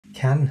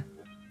Can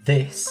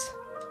this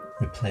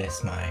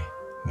replace my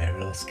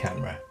mirrorless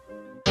camera?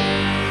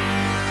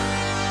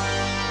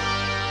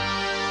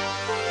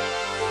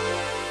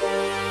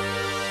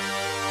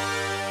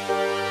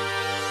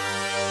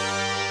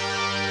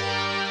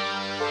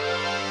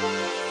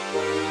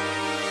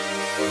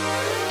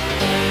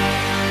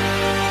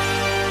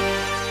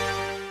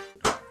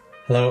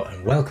 Hello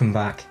and welcome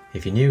back.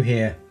 If you're new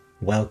here,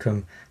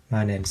 welcome.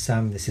 My name's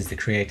Sam, this is the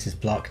Creator's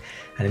Block,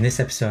 and in this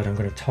episode I'm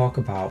going to talk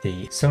about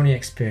the Sony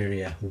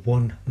Xperia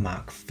 1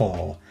 Mark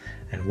IV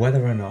and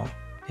whether or not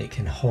it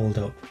can hold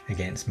up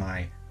against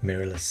my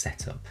mirrorless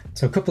setup.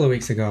 So a couple of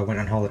weeks ago I went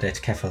on holiday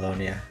to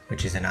Kefalonia,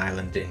 which is an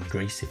island in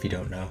Greece if you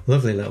don't know.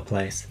 Lovely little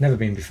place, never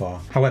been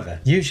before. However,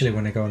 usually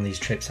when I go on these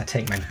trips I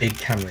take my big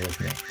camera with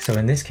me. So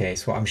in this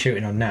case what I'm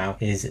shooting on now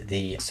is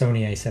the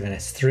Sony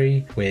A7S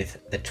III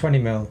with the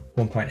 20mm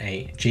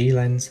 1.8G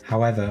lens.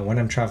 However, when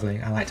I'm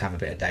traveling I like to have a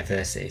bit of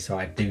diversity, so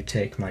I do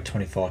take my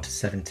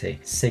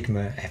 24-70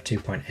 Sigma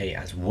f2.8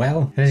 as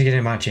well. And as you can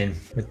imagine,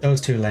 with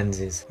those two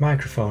lenses,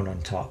 microphone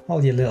on top,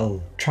 all your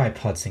little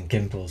tripods and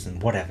gimbals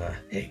and whatever,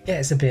 it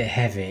gets a bit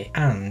heavy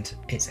and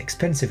it's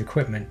expensive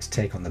equipment to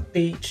take on the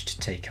beach, to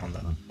take on the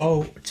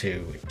boat,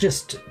 to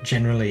just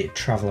generally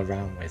travel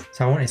around with.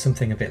 So I wanted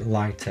something a bit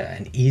lighter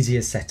and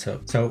easier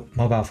setup. So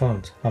mobile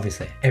phones,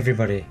 obviously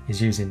everybody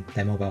is using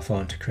their mobile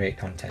phone to create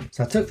content.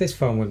 So I took this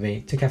phone with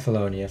me to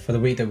Kefalonia for the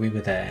week that we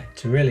were there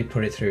to really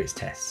put it through its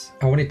tests.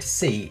 I wanted to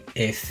see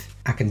if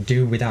I can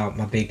do without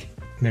my big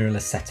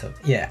mirrorless setup.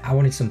 Yeah, I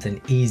wanted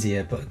something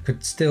easier but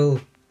could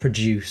still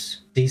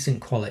produce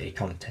decent quality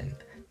content.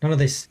 None of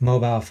this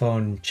mobile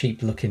phone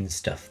cheap looking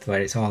stuff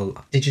where it's all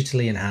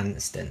digitally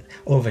enhanced and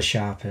over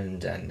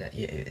sharpened and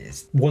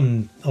it's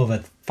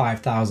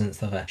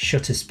 1/5000th of a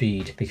shutter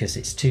speed because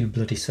it's too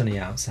bloody sunny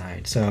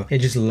outside. So it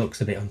just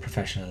looks a bit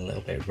unprofessional, a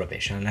little bit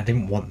rubbish, and I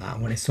didn't want that. I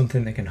wanted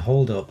something that can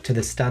hold up to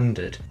the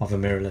standard of a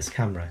mirrorless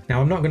camera.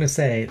 Now I'm not going to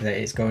say that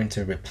it's going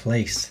to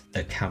replace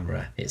the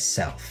camera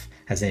itself,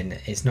 as in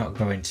it's not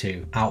going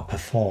to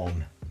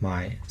outperform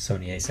my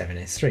Sony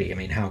A7S III. I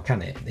mean, how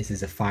can it? This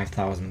is a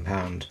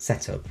 £5,000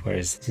 setup,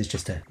 whereas this is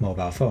just a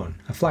mobile phone.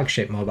 A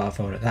flagship mobile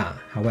phone at that,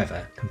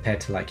 however,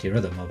 compared to like your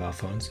other mobile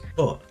phones.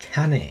 But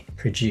can it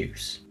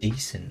produce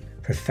decent,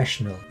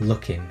 professional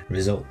looking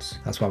results?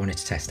 That's what I wanted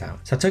to test out.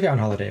 So I took it on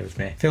holiday with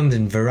me, filmed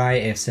in a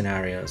variety of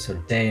scenarios, so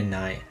day and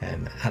night,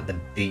 at the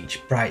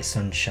beach, bright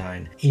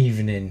sunshine,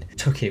 evening,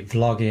 took it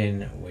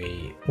vlogging,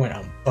 we went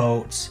on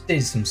boats,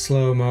 did some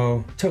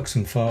slow-mo, took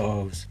some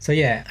photos. So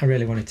yeah, I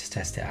really wanted to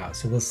test it out.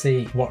 So we'll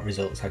see what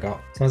results I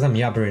got. So as I'm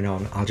yabbering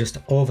on, I'll just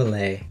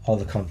overlay all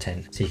the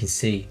content so you can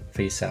see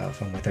for yourself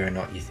and whether or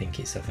not you think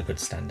it's of a good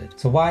standard.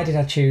 So why did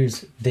I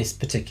choose this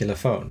particular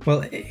phone?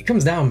 Well, it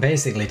comes down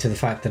basically to the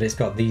fact that it's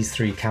got these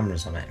three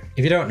cameras on it.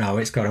 If you don't know,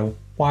 it's got a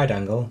wide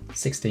angle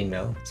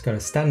 16mm, it's got a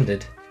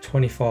standard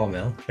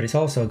 24mm, but it's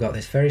also got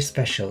this very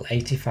special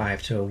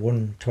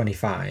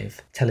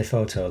 85-125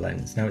 telephoto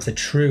lens. Now it's a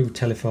true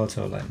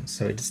telephoto lens,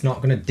 so it's not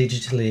going to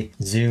digitally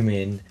zoom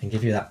in and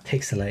give you that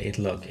pixelated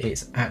look.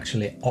 It's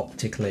actually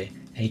optically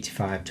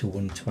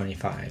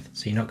 85-125,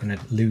 so you're not going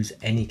to lose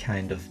any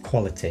kind of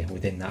quality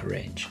within that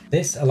range.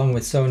 This, along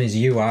with Sony's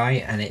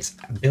UI and its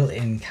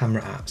built-in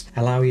camera apps,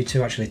 allow you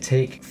to actually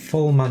take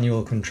full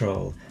manual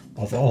control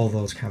of all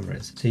those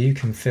cameras, so you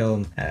can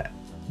film at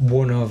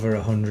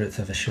 1/100th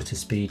of a shutter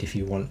speed if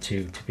you want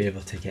to be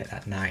able to get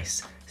that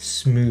nice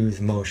smooth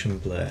motion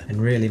blur and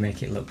really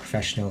make it look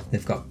professional.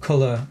 They've got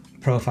color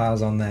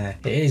profiles on there.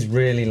 It is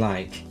really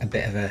like a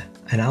bit of an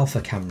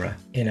alpha camera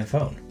in a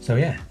phone. So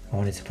yeah, I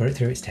wanted to put it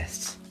through its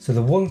tests. So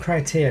the one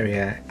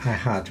criteria I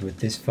had with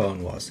this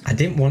phone was I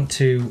didn't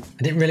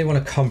really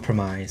want to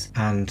compromise.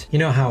 And you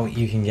know how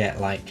you can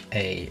get like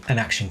an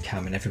action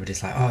cam and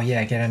everybody's like, oh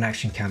yeah, get an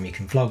action cam, you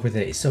can vlog with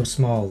it, it's so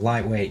small,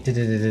 lightweight,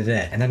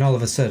 and then all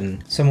of a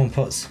sudden someone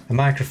puts a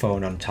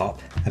microphone on top,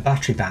 a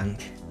battery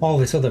bank, all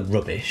this other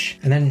rubbish,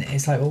 and then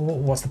it's like, well,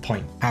 what's the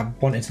point? I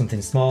wanted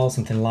something small,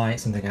 something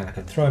light, something I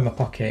could throw in my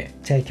pocket,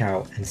 take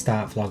out and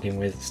start vlogging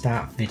with,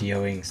 start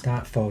videoing,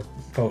 start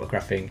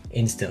photographing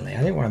instantly. I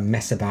didn't want to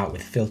mess about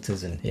with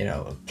filters and, you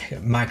know,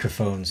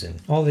 microphones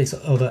and all these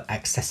other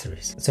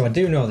accessories. So I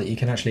do know that you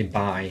can actually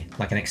buy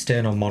like an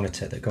external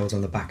monitor that goes on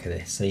the back of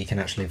this, so you can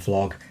actually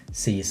vlog,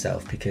 see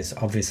yourself, because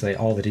obviously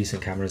all the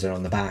decent cameras are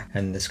on the back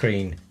and the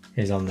screen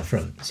is on the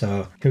front.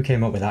 So who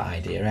came up with that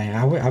idea?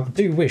 I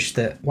do wish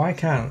that, why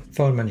can't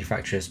phone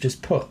manufacturers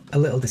just put a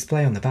little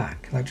display on the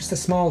back, like just a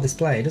small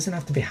display? It doesn't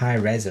have to be high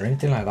res or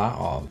anything like that,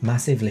 or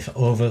massively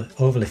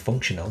overly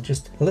functional,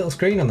 just a little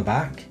screen on the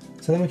back,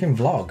 so then we can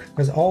vlog,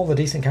 because all the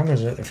decent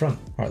cameras are at the front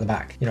or at the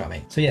back, you know what I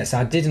mean? So yes,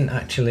 I didn't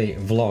actually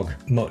vlog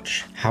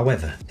much.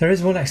 However, there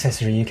is one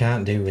accessory you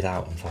can't do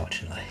without,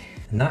 unfortunately,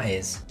 and that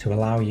is to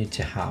allow you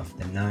to have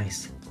the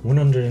nice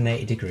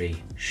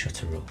 180-degree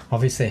shutter rule.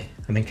 Obviously,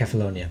 I'm in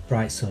Kefalonia,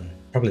 bright sun,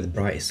 probably the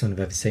brightest sun I've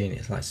ever seen.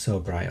 It's like so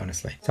bright,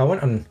 honestly. So I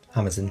went on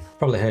Amazon,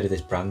 probably heard of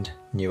this brand,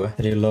 newer.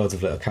 They do loads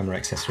of little camera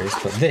accessories,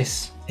 but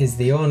this is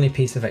the only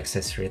piece of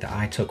accessory that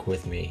I took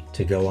with me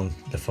to go on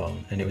the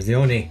phone, and it was the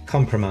only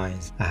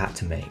compromise I had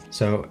to make.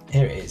 So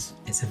here it is.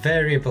 It's a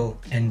variable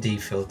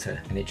ND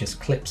filter, and it just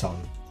clips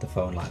on the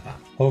phone like that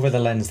over the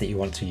lens that you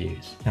want to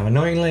use. Now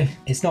annoyingly,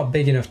 it's not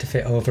big enough to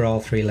fit over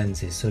all three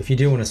lenses, so if you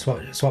do want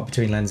to swap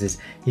between lenses,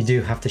 you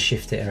do have to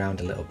shift it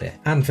around a little bit.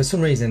 And for some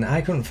reason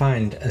I couldn't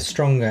find a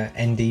stronger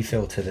ND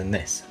filter than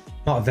this.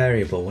 Not a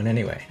variable one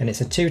anyway, and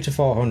it's a 2 to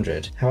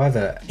 400.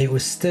 However, it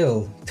was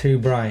still too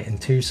bright and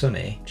too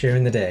sunny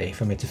during the day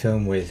for me to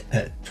film with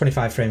at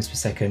 25 frames per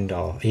second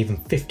or even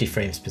 50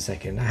 frames per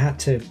second. I had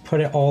to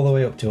put it all the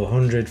way up to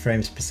 100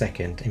 frames per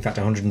second, in fact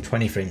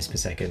 120 frames per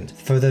second,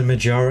 for the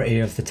majority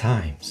of the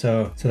time.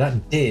 So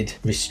that did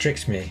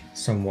restrict me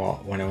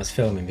somewhat when I was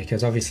filming,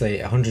 because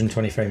obviously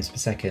 120 frames per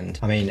second,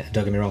 I mean,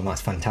 don't get me wrong,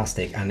 that's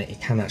fantastic, and it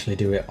can actually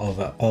do it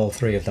over all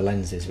three of the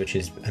lenses, which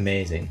is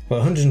amazing. But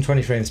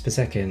 120 frames per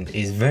second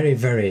is very,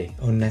 very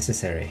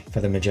unnecessary for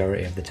the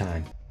majority of the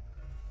time.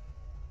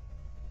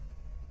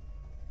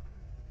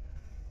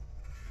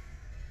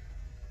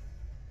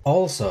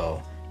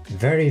 Also,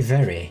 very,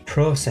 very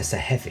processor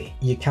heavy.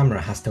 Your camera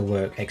has to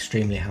work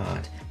extremely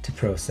hard to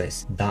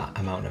process that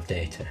amount of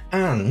data.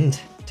 And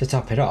to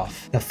top it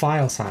off, the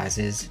file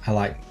sizes are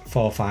like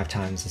 4 or 5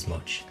 times as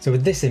much. So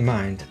with this in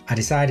mind, I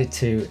decided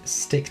to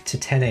stick to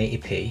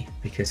 1080p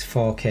because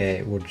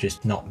 4K would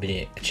just not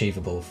be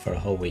achievable for a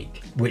whole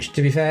week. Which,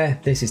 to be fair,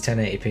 this is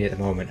 1080p at the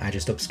moment. I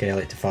just upscale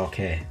it to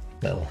 4K.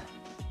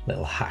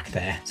 Little hack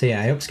there. So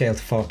yeah, I upscaled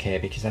to 4K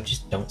because I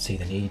just don't see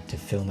the need to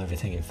film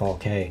everything in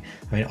 4K.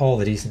 I mean, all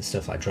the decent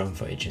stuff like drone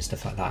footage and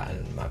stuff like that,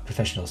 and my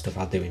professional stuff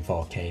I'll do in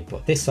 4K,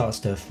 but this sort of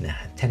stuff, nah,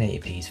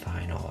 1080p is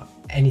fine, or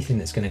anything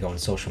that's going to go on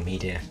social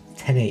media,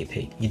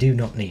 1080p. You do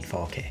not need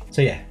 4K.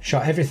 So yeah,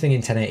 shot everything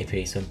in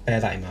 1080p, so bear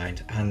that in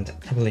mind, and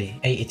probably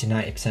 80 to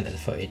 90% of the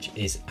footage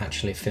is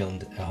actually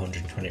filmed at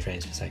 120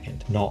 frames per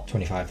second, not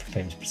 25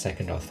 frames per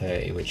second or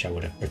 30, which I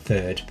would have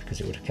preferred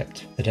because it would have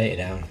kept the data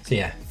down. So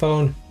yeah,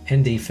 phone,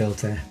 ND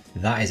filter,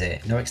 that is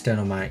it. No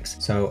external mics.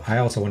 So I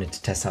also wanted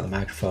to test out the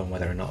microphone,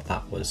 whether or not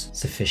that was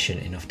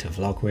sufficient enough to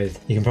vlog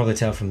with. You can probably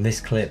tell from this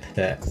clip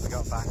that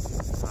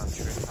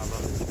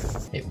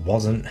it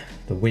wasn't.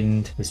 The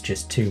wind was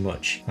just too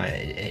much.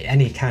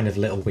 Any kind of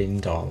little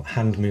wind or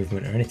hand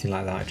movement or anything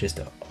like that just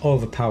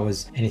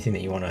overpowers anything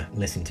that you want to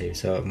listen to.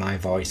 So my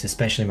voice,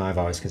 especially my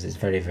voice, because it's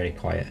very, very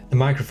quiet. The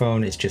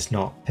microphone is just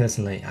not,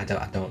 personally, I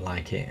don't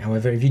like it.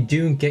 However, if you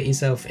do get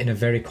yourself in a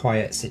very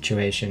quiet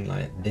situation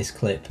like this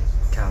clip.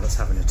 Carla's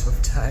having a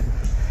tough time.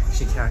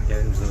 She can't get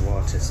into the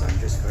water, so I'm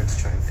just going to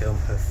try and film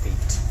her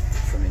feet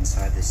from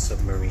inside this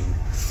submarine.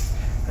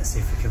 Let's see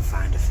if we can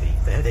find her feet.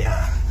 There they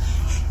are.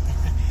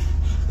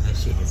 There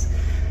she is.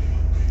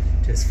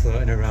 Just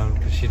floating around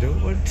because she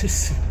don't want to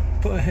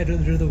put her head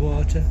under the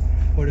water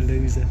or to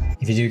lose her.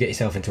 If you do get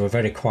yourself into a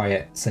very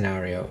quiet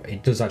scenario,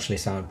 it does actually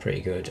sound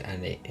pretty good,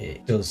 and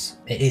it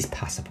is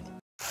passable.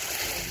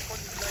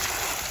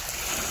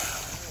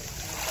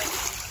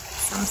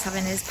 Sam's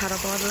having his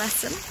paddleboard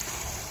lesson.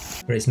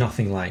 But it's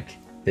nothing like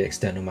the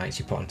external mics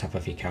you put on top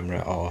of your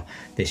camera or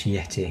this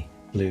Yeti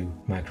blue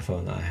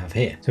microphone that I have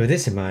here. So with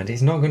this in mind,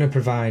 it's not going to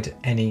provide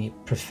any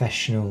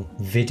professional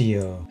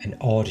video and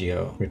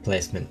audio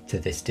replacement to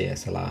this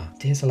DSLR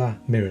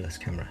mirrorless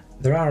camera.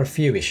 There are a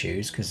few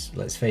issues because,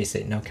 let's face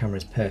it, no camera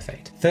is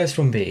perfect. First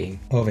one being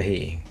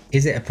overheating.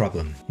 Is it a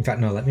problem? In fact,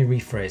 no, let me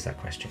rephrase that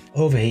question.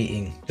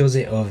 Overheating. Does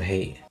it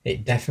overheat?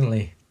 It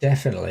definitely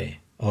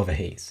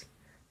overheats.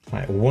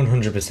 Like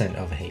 100%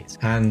 overheats.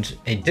 And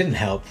it didn't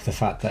help the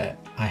fact that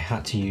I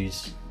had to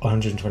use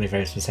 120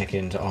 frames per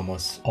second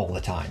almost all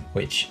the time,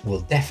 which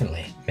will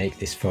definitely make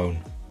this phone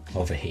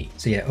overheat.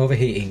 So yeah,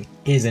 overheating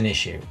is an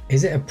issue.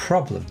 Is it a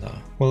problem though?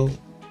 Well,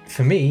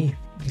 for me,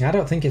 I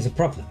don't think it's a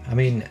problem. I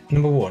mean,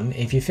 number one,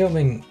 if you're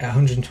filming at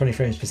 120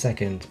 frames per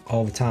second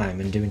all the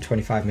time and doing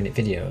 25-minute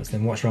videos,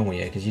 then what's wrong with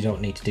you? Because you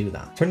don't need to do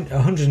that.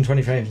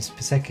 120 frames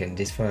per second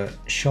is for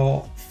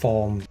short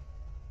form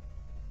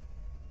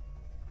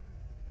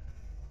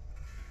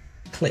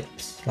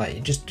clips,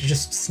 like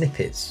just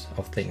snippets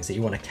of things that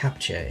you want to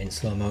capture in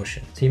slow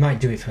motion. So you might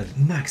do it for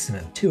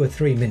maximum 2 or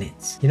 3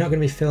 minutes. You're not going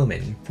to be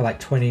filming for like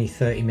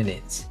 20-30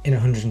 minutes in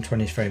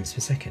 120 frames per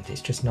second. It's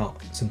just not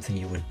something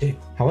you would do.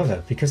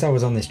 However, because I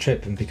was on this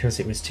trip and because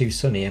it was too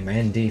sunny and my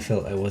ND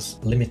filter was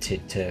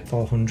limited to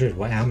 400,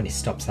 how many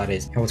stops that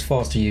is, I was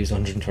forced to use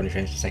 120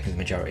 frames per second the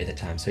majority of the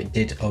time. So it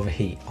did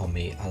overheat on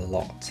me a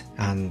lot,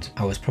 and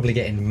I was probably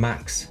getting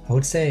max, I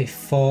would say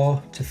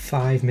 4 to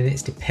 5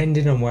 minutes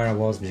depending on where I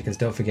was, because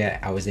don't forget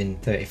I was in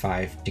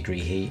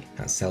 35-degree heat,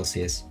 that's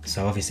Celsius,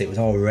 so obviously it was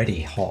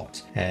already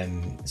hot.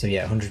 So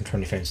yeah,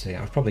 120 frames per second,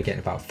 I was probably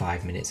getting about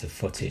 5 minutes of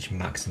footage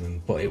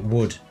maximum, but it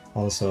would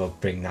also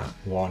bring that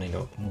warning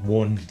up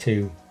 1,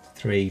 2,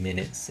 3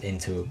 minutes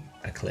into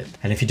a clip.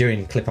 And if you're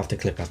doing clip after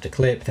clip after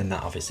clip, then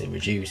that obviously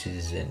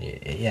reduces, and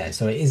yeah,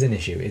 so it is an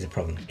issue, it is a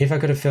problem. If I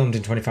could have filmed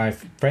in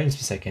 25 frames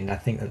per second, I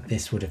think that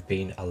this would have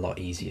been a lot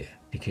easier,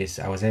 because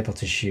I was able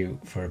to shoot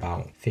for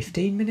about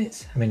 15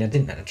 minutes. I mean, I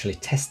didn't actually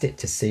test it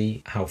to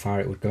see how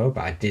far it would go,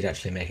 but I did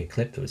actually make a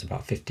clip that was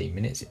about 15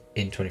 minutes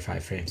in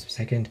 25 frames per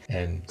second.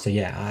 So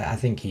yeah, I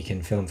think you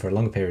can film for a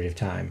longer period of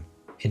time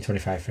in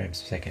 25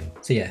 frames per second.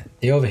 So yeah,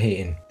 the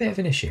overheating, bit of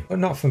an issue, but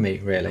not for me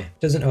really.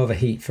 Doesn't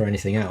overheat for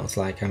anything else.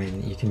 Like, I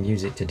mean, you can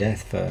use it to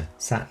death for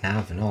sat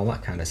nav and all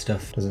that kind of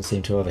stuff. Doesn't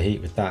seem to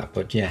overheat with that,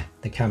 but yeah,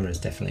 the cameras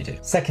definitely do.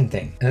 Second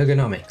thing,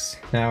 ergonomics.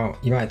 Now,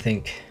 you might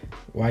think,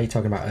 why are you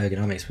talking about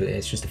ergonomics? But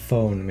it's just a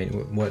phone. I mean,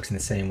 it works in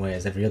the same way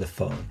as every other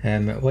phone.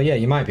 Well, yeah,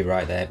 you might be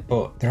right there,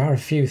 but there are a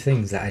few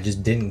things that I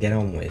just didn't get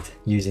on with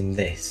using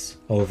this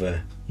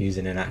over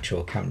using an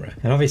actual camera.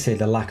 And obviously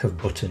the lack of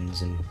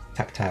buttons and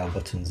tactile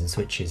buttons and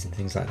switches and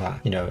things like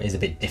that, you know, is a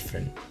bit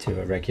different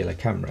to a regular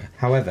camera.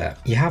 However,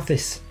 you have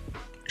this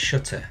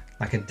shutter,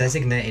 like a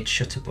designated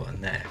shutter button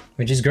there,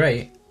 which is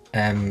great.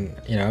 You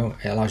know,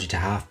 it allows you to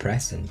half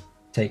press and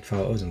take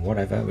photos and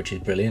whatever, which is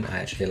brilliant. I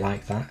actually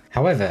like that.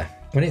 However,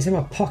 when it's in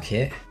my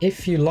pocket,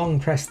 if you long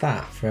press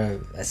that for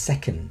a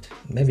second,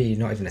 maybe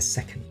not even a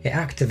second, it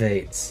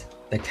activates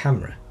the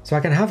camera. So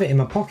I can have it in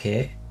my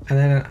pocket, and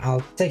then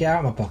I'll take it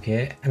out of my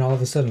pocket, and all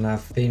of a sudden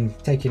I've been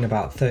taking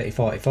about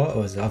 30-40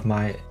 photos of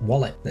my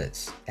wallet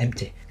that's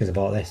empty because I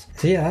bought this.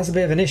 So yeah, that's a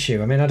bit of an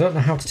issue. I mean, I don't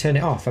know how to turn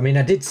it off. I mean,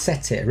 I did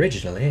set it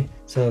originally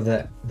so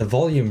that the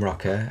volume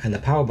rocker and the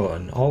power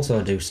button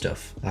also do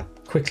stuff. I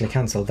quickly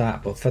cancelled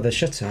that, but for the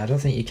shutter, I don't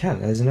think you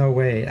can. There's no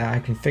way I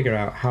can figure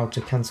out how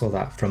to cancel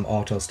that from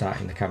auto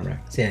starting the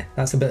camera. So yeah,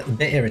 that's a bit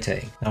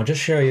irritating. I'll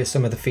just show you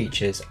some of the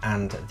features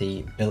and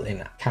the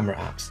built-in camera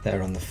apps that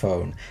are on the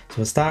phone. So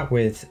we'll start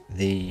with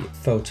the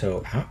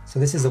photo app. So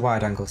this is the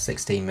wide angle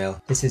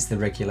 16mm, this is the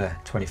regular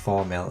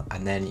 24mm,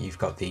 and then you've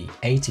got the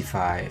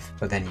 85,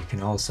 but then you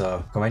can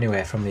also go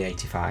anywhere from the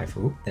 85,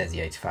 ooh, there's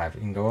the 85,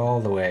 you can go all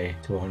the way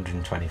to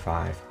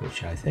 125,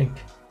 which I think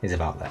is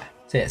about there.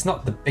 So yeah, it's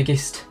not the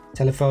biggest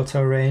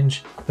telephoto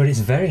range, but it's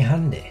very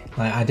handy.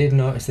 Like, I did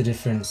notice the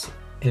difference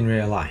in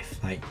real life,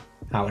 like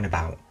out and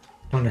about,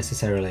 not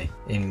necessarily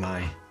in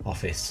my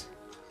office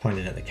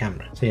pointing at the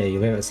camera. So yeah,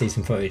 you'll be able to see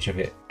some footage of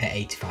it at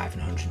 85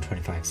 and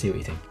 125, see what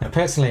you think. Now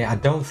personally, I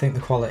don't think the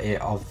quality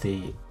of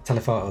the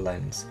telephoto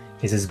lens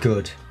is as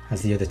good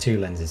as the other two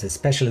lenses,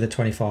 especially the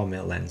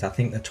 24mm lens. I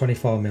think the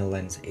 24mm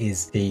lens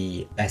is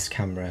the best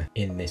camera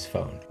in this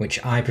phone,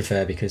 which I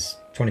prefer because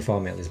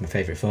 24mm is my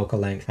favourite focal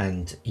length,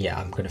 and yeah,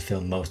 I'm going to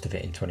film most of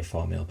it in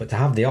 24mm, but to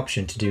have the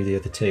option to do the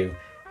other two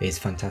is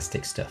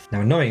fantastic stuff.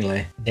 Now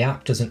annoyingly, the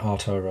app doesn't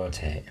auto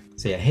rotate.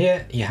 So yeah,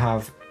 here you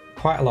have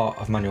quite a lot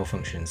of manual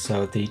functions.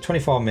 So the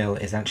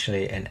 24mm is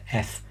actually an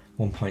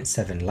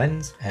f1.7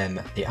 lens.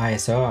 The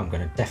ISO, I'm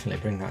going to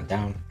definitely bring that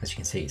down. As you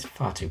can see, it's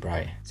far too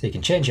bright. So you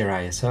can change your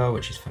ISO,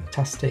 which is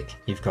fantastic.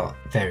 You've got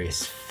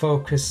various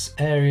focus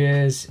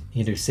areas.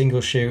 You do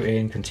single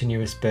shooting,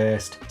 continuous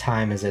burst,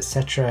 timers,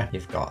 etc.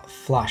 You've got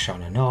flash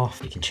on and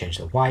off. You can change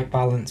the white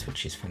balance,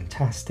 which is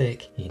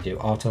fantastic. You can do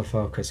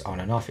autofocus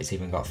on and off. It's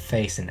even got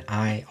face and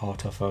eye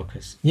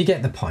autofocus. You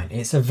get the point.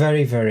 It's a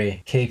very,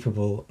 very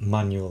capable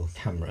manual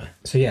camera.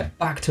 So yeah,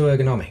 back to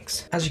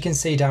ergonomics. As you can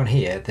see down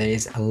here, there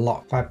is a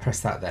lock. If I press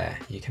that there,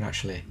 you can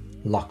actually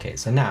lock it.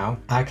 So now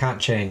I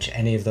can't change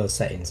any of those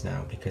settings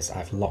now because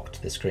I've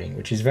locked the screen,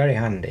 which is very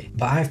handy.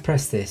 But I've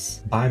pressed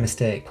this by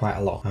mistake quite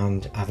a lot,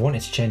 and I've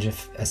wanted to change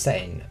a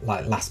setting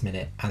like last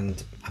minute,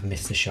 and I've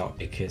missed the shot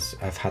because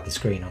I've had the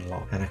screen on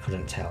lock and I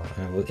couldn't tell.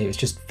 It was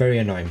just very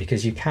annoying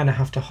because you kind of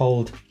have to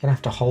hold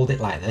it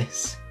like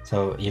this.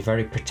 So you're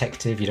very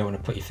protective, you don't want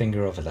to put your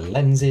finger over the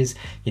lenses,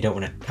 you don't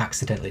want to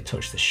accidentally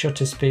touch the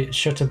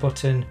shutter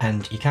button,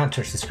 and you can't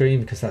touch the screen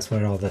because that's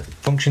where all the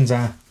functions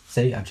are.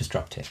 See, I've just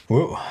dropped it.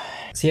 Whoa.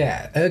 So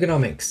yeah,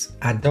 ergonomics,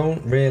 I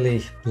don't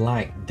really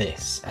like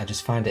this. I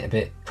just find it a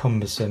bit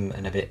cumbersome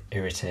and a bit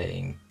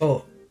irritating.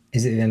 But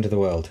is it the end of the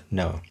world?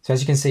 No. So as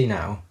you can see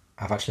now,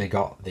 I've actually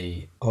got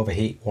the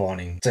overheat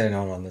warning turned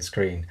on the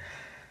screen.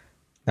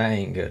 That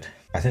ain't good.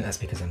 I think that's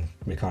because I'm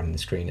recording the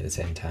screen at the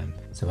same time.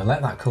 So we'll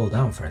let that cool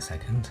down for a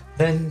second.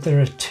 Then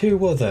there are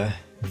two other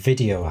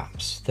video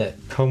apps that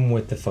come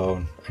with the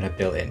phone and are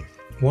built in.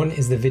 One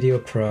is the Video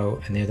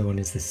Pro and the other one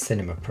is the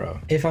Cinema Pro.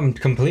 If I'm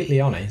completely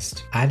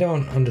honest, I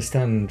don't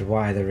understand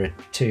why there are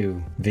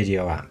two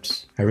video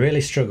apps. I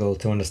really struggle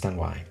to understand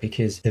why,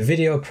 because the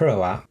Video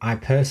Pro app I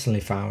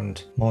personally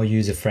found more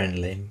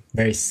user-friendly,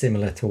 very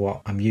similar to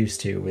what I'm used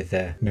to with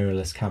the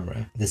mirrorless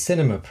camera. The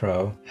Cinema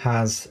Pro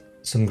has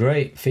some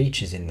great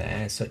features in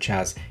there, such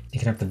as you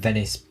can have the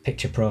Venice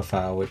picture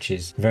profile, which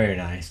is very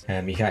nice.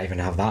 You can't even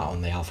have that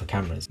on the alpha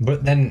cameras.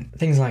 But then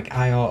things like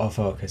eye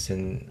autofocus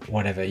and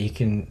whatever, you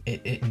can,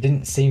 it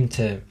didn't seem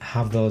to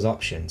have those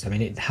options. I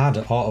mean, it had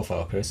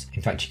autofocus.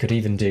 In fact, you could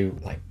even do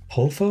like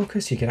pull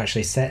focus. You can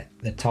actually set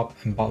the top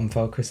and bottom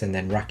focus and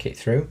then rack it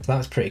through. So that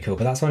was pretty cool,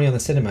 but that's only on the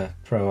Cinema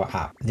Pro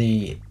app.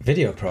 The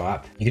Video Pro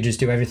app, you could just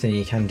do everything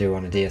you can do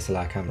on a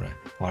DSLR camera.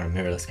 or a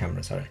mirrorless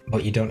camera, sorry.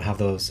 But you don't have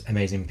those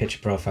amazing picture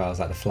profiles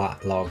like the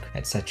flat log,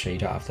 etc. You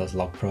don't have those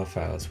log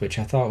profiles, which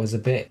I thought was a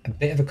bit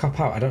of a cop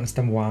out. I don't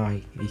understand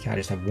why you can't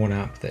just have one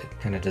app that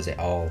kind of does it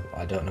all.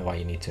 I don't know why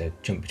you need to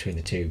jump between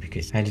the two,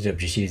 because I ended up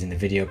just using the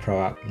Video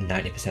Pro app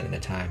 90% of the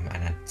time,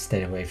 and I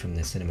stayed away from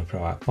the Cinema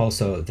Pro app.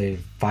 Also, the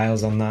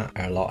files on that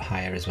are a lot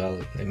higher as well.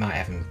 It might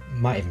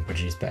even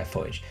produce better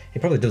footage. It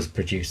probably does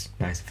produce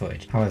nicer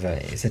footage. However,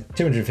 it's a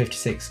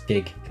 256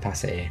 gig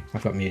capacity.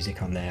 I've got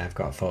music on there, I've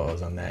got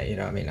photos on there, you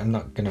know what I mean? I'm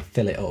not gonna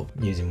fill it up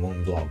using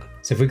one vlog.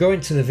 So if we go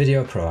into the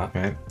Video Pro app,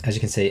 right, as you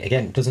can see,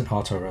 again, it doesn't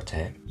auto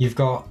rotate. You've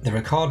got the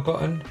record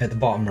button at the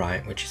bottom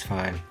right, which is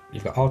fine.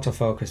 You've got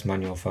autofocus,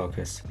 manual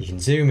focus. You can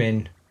zoom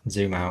in,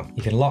 zoom out.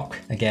 You can lock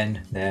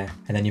again there,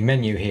 and then your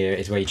menu here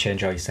is where you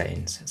change all your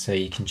settings. So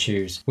you can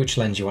choose which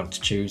lens you want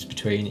to choose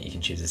between. You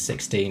can choose the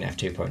 16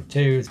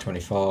 f2.2, the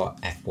 24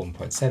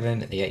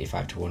 f1.7, the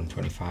 85 to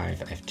 125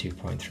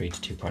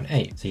 f2.3 to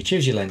 2.8. So you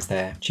choose your lens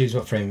there, choose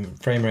what frame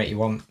rate you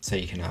want. So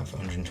you can have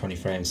 120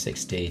 frames,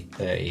 60,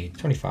 30,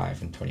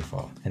 25 and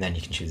 24. And then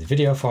you can choose the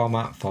video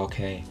format,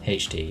 4K,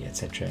 HD,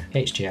 etc.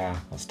 HDR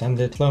or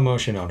standard, slow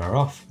motion on or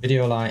off,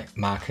 video light,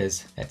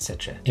 markers,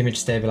 etc. Image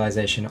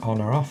stabilization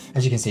on or off.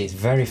 As you can see, it's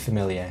very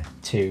familiar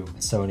to a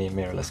Sony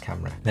mirrorless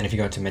camera. Then if you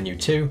go to menu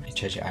 2, you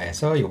change your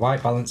ISO, your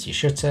white balance, your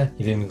shutter.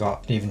 You've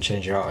even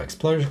changed your auto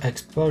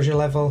exposure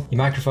level, your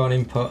microphone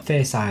input,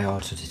 Face Eye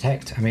auto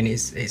detect. I mean,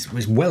 it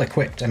was well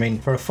equipped. I mean,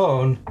 for a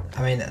phone,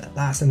 I mean,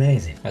 that's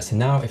amazing. Right, so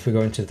now if we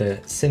go into the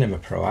Cinema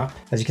Pro app,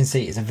 as you can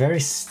see, it's a very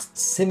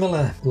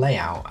similar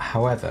layout.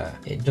 However,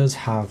 it does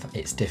have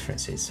its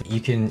differences. So you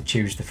can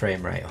choose the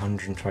frame rate,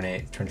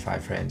 128,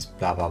 25 frames,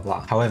 blah, blah,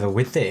 blah. However,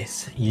 with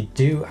this, you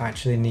do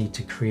actually need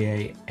to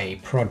create a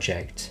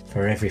project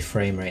for every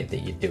frame rate that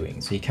you're doing.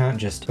 So you can't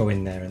just go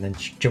in there and then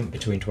jump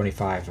between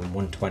 25 and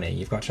 120.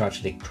 You've got to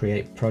actually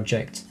create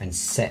project and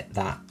set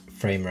that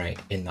frame rate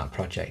in that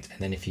project, and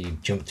then if you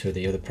jump to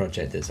the other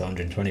project that's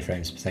 120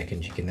 frames per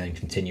second, you can then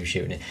continue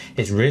shooting it.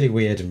 It's really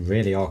weird and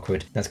really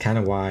awkward. That's kind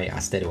of why I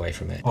stayed away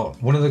from it. Oh,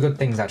 one of the good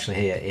things actually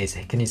here is,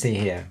 can you see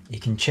here, you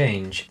can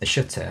change the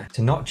shutter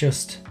to not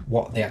just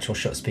what the actual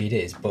shutter speed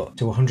is, but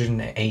to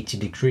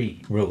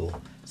 180-degree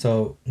rule.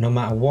 So no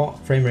matter what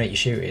frame rate you're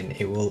shooting,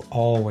 it will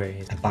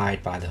always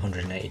abide by the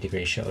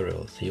 180-degree shutter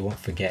rule. So you won't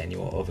forget and you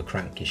won't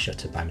overcrank your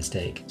shutter by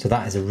mistake. So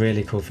that is a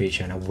really cool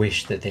feature, and I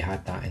wish that they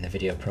had that in the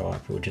Video Pro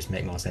app. It would just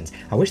make more sense.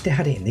 I wish they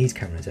had it in these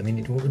cameras. I mean,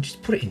 it would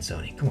just put it in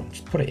Sony. Come on,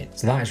 just put it in.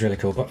 So that is really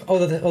cool. But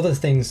other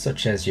things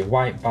such as your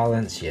white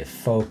balance, your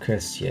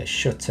focus, your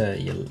shutter,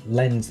 your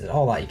lens,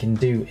 all that, you can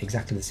do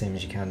exactly the same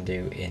as you can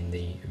do in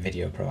the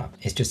Video Pro app.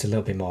 It's just a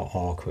little bit more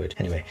awkward.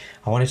 Anyway,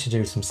 I wanted to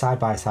do some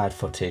side-by-side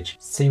footage,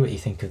 see what you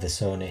think of the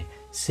Sony,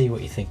 see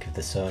what you think of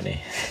the Sony.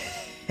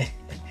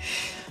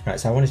 Right,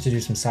 so I wanted to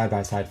do some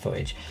side-by-side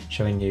footage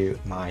showing you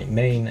my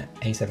main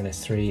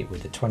A7S III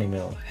with the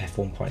 20mm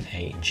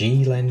f1.8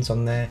 G lens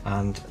on there,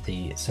 and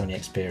the Sony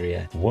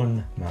Xperia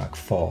 1 Mark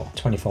IV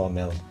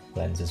 24mm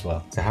lens as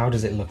well. So how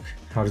does it look?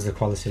 How does the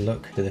quality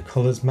look? Do the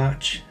colours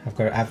match?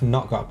 I've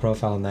not got a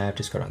profile on there, I've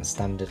just got it on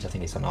standard. I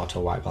think it's on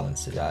auto white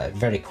balance.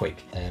 Very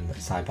quick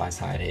side by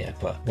side here,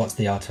 but what's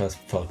the auto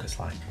focus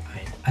like?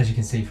 Right. As you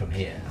can see from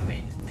here, I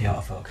mean, the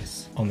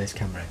autofocus on this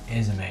camera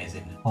is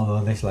amazing.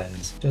 Although this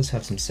lens does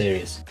have some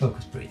serious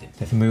focus breathing.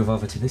 If we move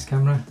over to this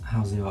camera,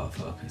 how's the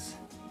autofocus?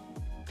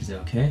 Is it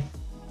okay?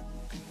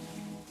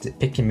 Is it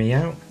picking me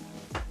out?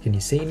 Can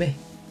you see me?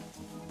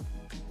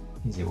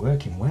 Is it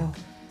working well?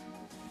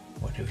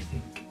 What do we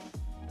think?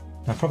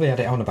 I've probably had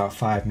it on about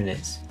 5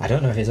 minutes. I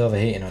don't know if it's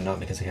overheating or not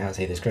because I can't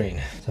see the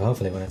screen. So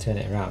hopefully when I turn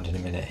it around in a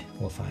minute,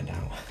 we'll find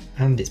out.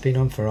 And it's been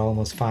on for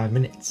almost 5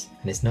 minutes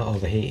and it's not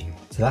overheating.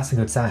 So that's a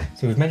good sign.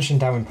 So we've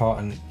mentioned how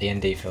important the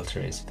ND filter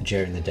is for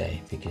during the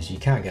day, because you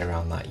can't get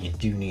around that. You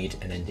do need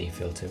an ND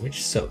filter,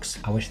 which sucks.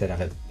 I wish they'd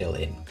have it built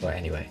in, but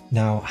anyway.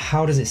 Now,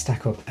 how does it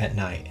stack up at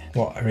night?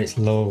 What are its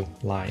low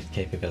light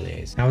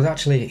capabilities? I was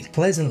actually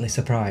pleasantly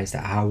surprised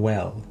at how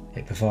well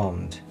it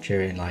performed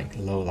during like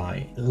low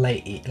light,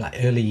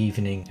 early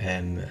evening,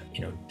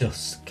 you know,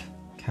 dusk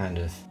kind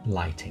of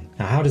lighting.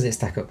 Now, how does it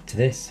stack up to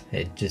this?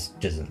 It just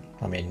doesn't.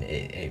 I mean,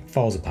 it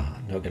falls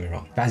apart, don't get me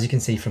wrong. But as you can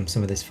see from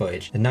some of this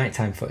footage, the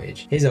nighttime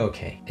footage is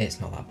okay.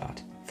 It's not that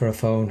bad. For a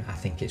phone, I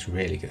think it's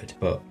really good,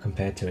 but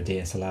compared to a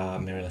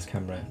DSLR mirrorless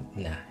camera,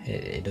 nah,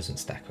 it doesn't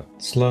stack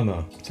up.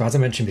 Slow-mo. So as I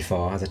mentioned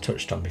before, as I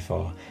touched on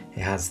before,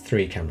 it has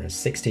 3 cameras,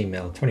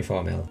 16mm,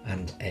 24mm,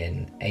 and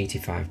an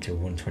 85 to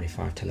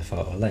 125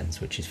 telephoto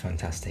lens, which is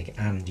fantastic.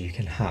 And you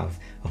can have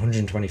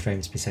 120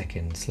 frames per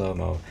second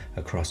slow-mo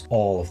across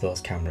all of those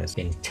cameras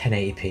in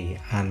 1080p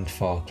and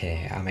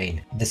 4K. I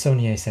mean, the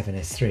Sony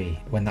A7S III,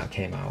 when that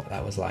came out,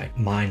 that was like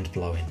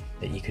mind-blowing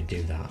that you could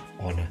do that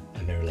on a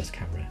mirrorless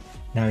camera.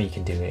 Now you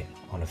can do it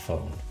on a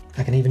phone.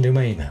 I can even do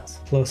my emails.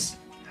 Plus,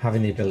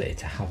 having the ability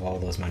to have all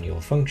those manual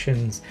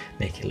functions,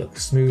 make it look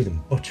smooth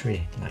and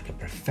buttery like a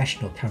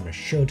professional camera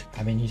should.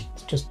 I mean,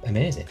 it's just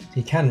amazing. So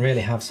you can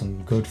really have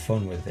some good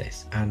fun with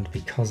this. And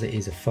because it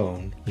is a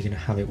phone, you're gonna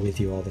have it with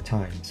you all the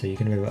time. So you're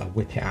gonna be able to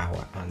whip it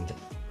out and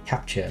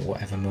capture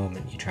whatever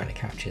moment you're trying to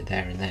capture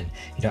there and then.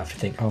 You don't have to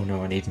think, oh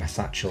no, I need my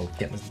satchel,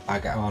 get my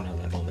bag out, oh no,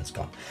 the moment's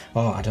gone.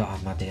 Oh, I don't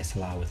have my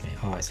DSLR with me,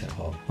 oh, it's at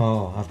home.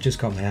 Oh, I've just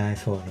got my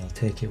iPhone, I'll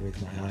take it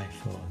with my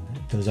iPhone.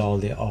 It does all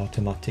the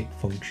automatic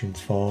functions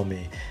for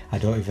me. I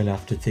don't even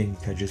have to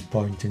think, I just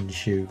point and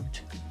shoot.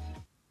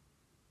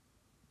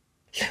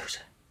 User.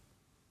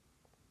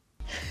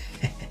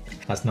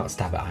 Let's not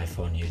stab at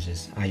iPhone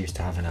users. I used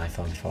to have an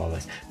iPhone before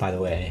this. By the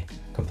way,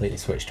 completely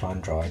switched to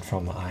Android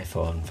from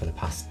iPhone for the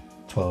past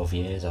 12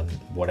 years or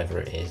whatever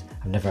it is.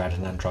 I've never had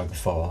an Android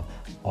before,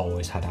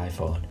 always had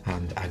iPhone,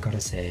 and I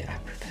gotta say I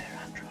prefer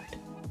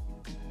Android.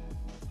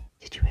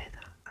 Did you hear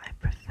that? I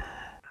prefer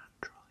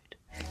Android.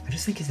 I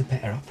just think it's a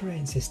better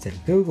operating system.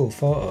 Google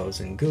Photos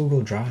and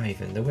Google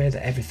Drive and the way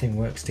that everything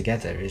works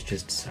together is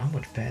just so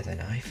much better than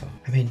iPhone.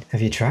 I mean,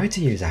 have you tried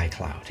to use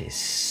iCloud? It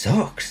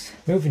sucks.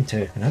 Moving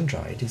to an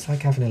Android, it's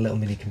like having a little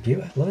mini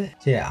computer. Love it.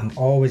 So yeah, I'm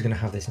always going to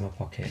have this in my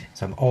pocket.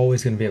 So I'm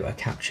always going to be able to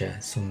capture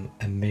some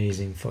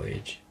amazing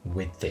footage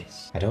with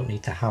this. I don't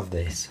need to have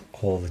this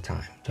all the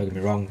time. Don't get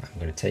me wrong, I'm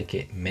going to take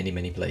it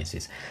many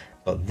places.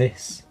 But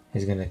this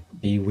is going to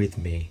be with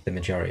me the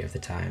majority of the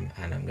time,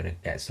 and I'm going to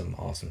get some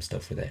awesome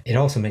stuff with it. It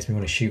also makes me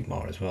want to shoot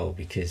more as well,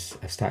 because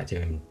I've started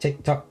doing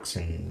TikToks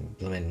and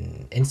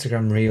blooming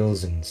Instagram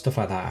reels and stuff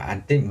like that. I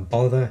didn't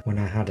bother when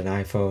I had an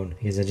iPhone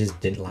because I just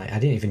didn't like, I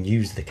didn't even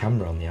use the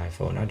camera on the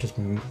iPhone. I just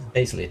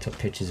basically took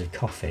pictures of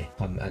coffee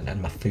and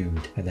my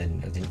food, and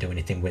then I didn't do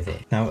anything with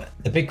it. Now,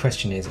 the big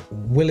question is,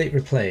 will it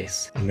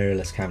replace a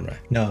mirrorless camera?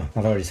 No,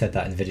 I've already said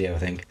that in the video, I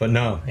think. But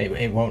no,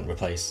 it won't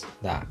replace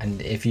that.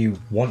 And if you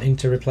wanting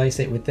to replace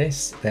it with this,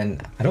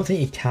 then I don't think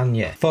you can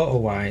yet. Photo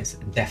wise,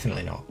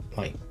 definitely not.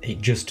 Like, it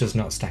just does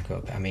not stack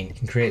up. I mean, you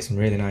can create some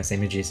really nice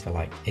images for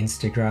like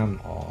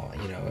Instagram or,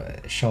 you know,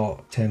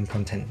 short-term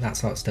content, that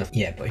sort of stuff.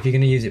 Yeah, but if you're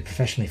going to use it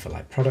professionally for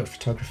like product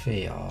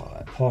photography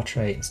or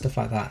portrait and stuff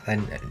like that,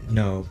 then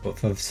no. But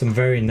for some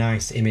very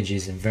nice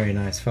images and very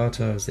nice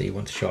photos that you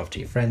want to show off to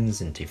your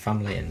friends and to your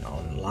family and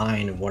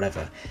online and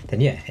whatever,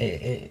 then yeah,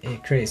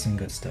 it creates some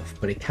good stuff.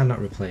 But it cannot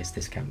replace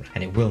this camera,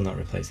 and it will not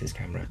replace this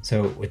camera.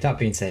 So with that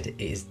being said,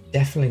 it is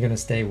definitely going to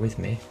stay with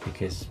me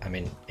because, I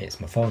mean, it's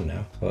my phone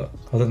now. But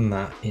other than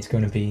that, it's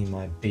going to be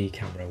my B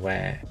camera,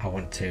 where I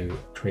want to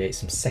create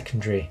some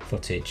secondary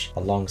footage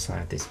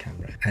alongside this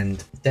camera.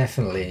 And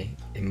definitely,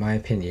 in my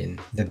opinion,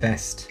 the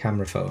best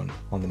camera phone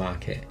on the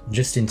market,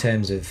 just in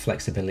terms of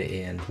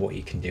flexibility and what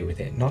you can do with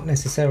it. Not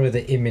necessarily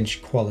the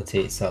image quality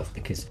itself,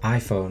 because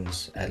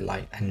iPhones are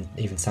like, and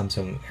even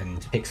Samsung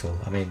and Pixel,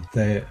 I mean,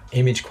 the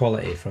image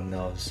quality from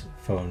those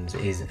phones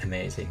is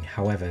amazing.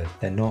 However,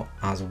 they're not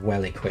as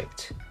well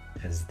equipped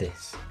as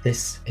this.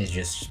 This is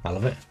just, I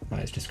love it.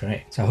 It's just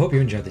great. So I hope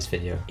you enjoyed this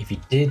video. If you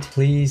did,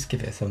 please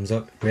give it a thumbs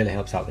up. It really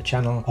helps out the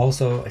channel.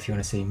 Also, if you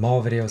want to see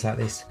more videos like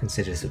this,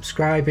 consider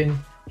subscribing,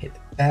 hit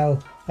the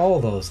bell, all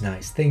those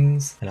nice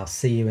things, and I'll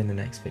see you in the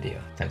next video.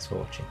 Thanks for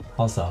watching.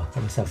 Also, I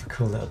got myself a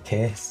cool little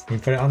case. You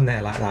can put it on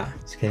there like that.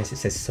 This case, it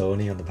says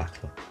Sony on the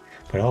back, look.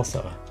 But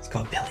also, it's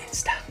got a billiard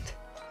stand.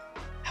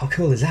 How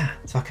cool is that?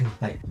 So I can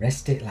like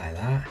rest it like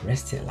that,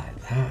 rest it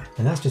like that.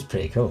 And that's just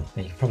pretty cool.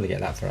 And you can probably get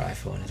that for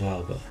iPhone as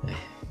well, but yeah,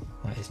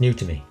 like, it's new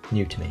to me,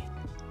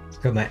 It's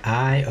got my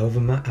eye over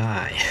my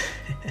eye.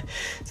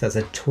 So that's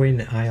a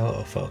twin eye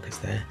autofocus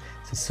there.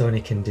 So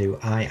Sony can do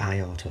eye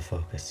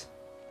autofocus.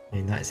 I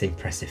mean, that's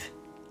impressive.